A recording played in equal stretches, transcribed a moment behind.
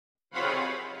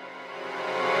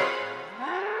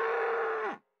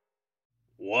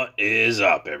What is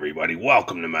up, everybody?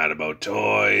 Welcome to Mad About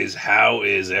Toys. How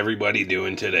is everybody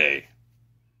doing today?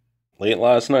 Late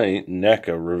last night,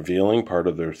 Neca revealing part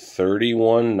of their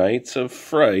 31 Nights of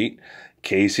Fright,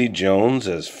 Casey Jones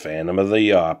as Phantom of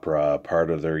the Opera,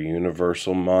 part of their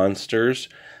Universal Monsters.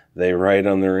 They write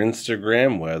on their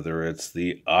Instagram, whether it's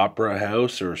the Opera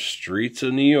House or Streets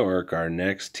of New York, our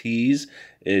next tease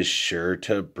is sure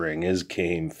to bring his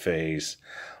game face.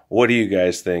 What do you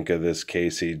guys think of this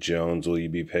Casey Jones? Will you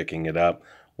be picking it up?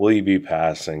 Will you be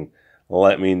passing?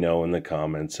 Let me know in the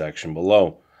comment section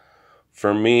below.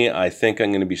 For me, I think I'm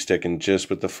going to be sticking just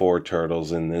with the 4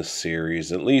 turtles in this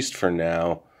series, at least for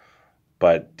now.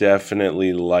 But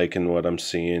definitely liking what I'm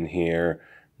seeing here.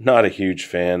 Not a huge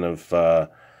fan of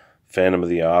Phantom of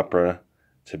the Opera,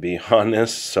 to be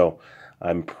honest. So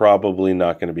I'm probably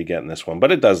not going to be getting this one.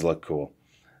 But it does look cool.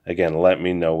 Again, let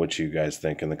me know what you guys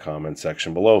think in the comment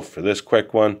section below. For this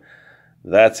quick one,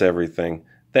 that's everything.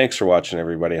 Thanks for watching,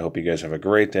 everybody. I hope you guys have a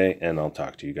great day, and I'll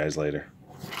talk to you guys later.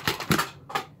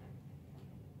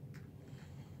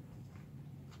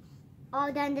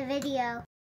 All done the video.